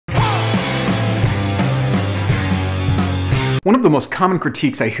one of the most common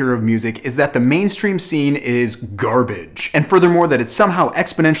critiques I hear of music is that the mainstream scene is garbage, and furthermore that it's somehow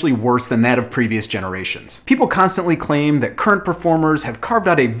exponentially worse than that of previous generations. People constantly claim that current performers have carved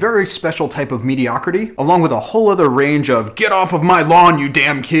out a very special type of mediocrity, along with a whole other range of "get off of my lawn, you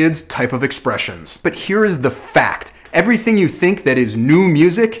damn kids" type of expressions. But here is the fact. Everything you think that is new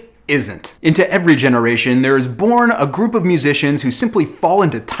music isn't. Into every generation, there is born a group of musicians who simply fall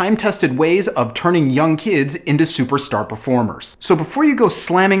into time-tested ways of turning young kids into superstar performers. So before you go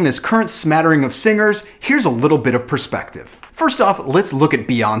slamming this current smattering of singers, here's a little bit of perspective. First off, let's look at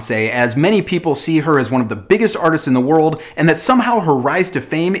Beyoncé, as many people see her as one of the biggest artists in the world, and that somehow her rise to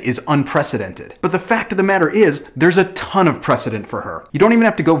fame is unprecedented. But the fact of the matter is, there's a ton of precedent for her. You don't even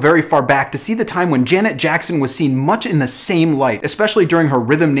have to go very far back to see the time when Janet Jackson was seen much in the same light, especially during her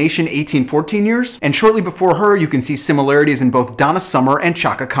Rhythm Nation 1814 years, and shortly before her you can see similarities in both Donna Summer and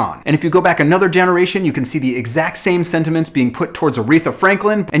Chaka Khan. And if you go back another generation, you can see the exact same sentiments being put towards Aretha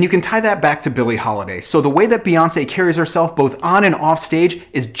Franklin, and you can tie that back to Billie Holiday. So the way that Beyoncé carries herself both on and off stage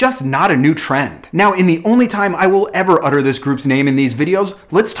is just not a new trend. Now, in the only time I will ever utter this group's name in these videos,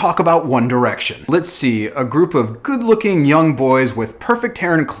 let's talk about One Direction. Let's see, a group of good-looking young boys with perfect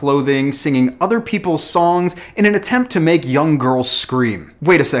hair and clothing singing other people's songs in an attempt to make young girls scream.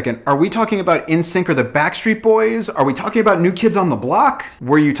 Wait a second, are we talking about NSYNC or the Backstreet Boys? Are we talking about New Kids on the Block?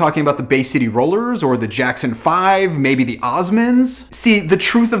 Were you talking about the Bay City Rollers or the Jackson 5, maybe the Osmonds? See, the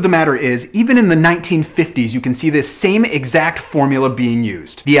truth of the matter is, even in the 1950s, you can see this same exact formula being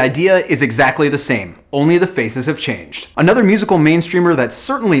used. The idea is exactly the same, only the faces have changed. Another musical mainstreamer that's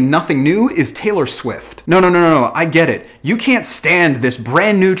certainly nothing new is Taylor Swift. No, I get it. You can't stand this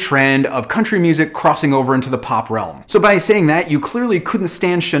brand new trend of country music crossing over into the pop realm. So by saying that, you clearly couldn't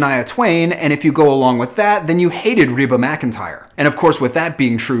stand Shania Twain, and if you go along with that, then you hated Reba McEntire. And of course, with that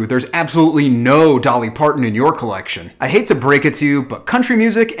being true, there's absolutely no Dolly Parton in your collection. I hate to break it to you, but country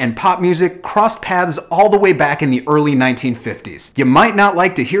music and pop music crossed paths all the way back in the early 1950s. You might not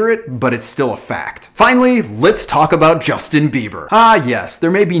like to hear it, but it's still a fact. Finally, let's talk about Justin Bieber. Ah yes,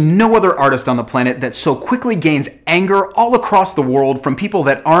 there may be no other artist on the planet that so quickly gains anger all across the world from people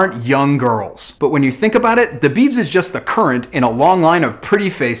that aren't young girls. But when you think about it, the Biebs is just the current in a long line of pretty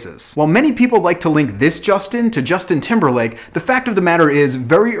faces. While many people like to link this Justin to Justin Timberlake, the fact of the matter is,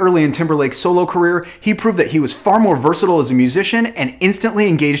 very early in Timberlake's solo career, he proved that he was far more versatile as a musician and instantly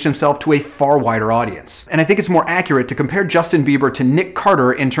engaged himself to a far wider audience. And I think it's more accurate to compare Justin Bieber to Nick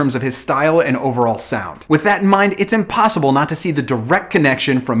Carter in terms of his style and overall sound. With that in mind, it's impossible not to see the direct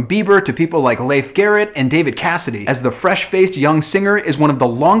connection from Bieber to people like Leif Garrett and David Cassidy, as the fresh-faced young singer is one of the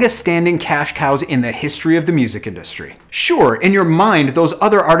longest-standing cash cows in the history of the music industry. Sure, in your mind, those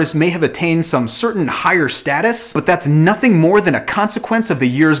other artists may have attained some certain higher status, but that's nothing more than a consequence of the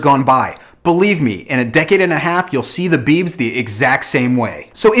years gone by. Believe me, in a decade and a half, you'll see the Biebs the exact same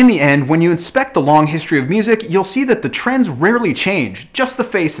way. So in the end, when you inspect the long history of music, you'll see that the trends rarely change, just the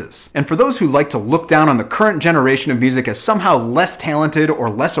faces. And for those who like to look down on the current generation of music as somehow less talented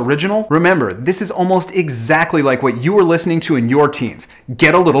or less original, remember, this is almost exactly like what you were listening to in your teens.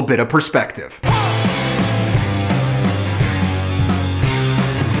 Get a little bit of perspective.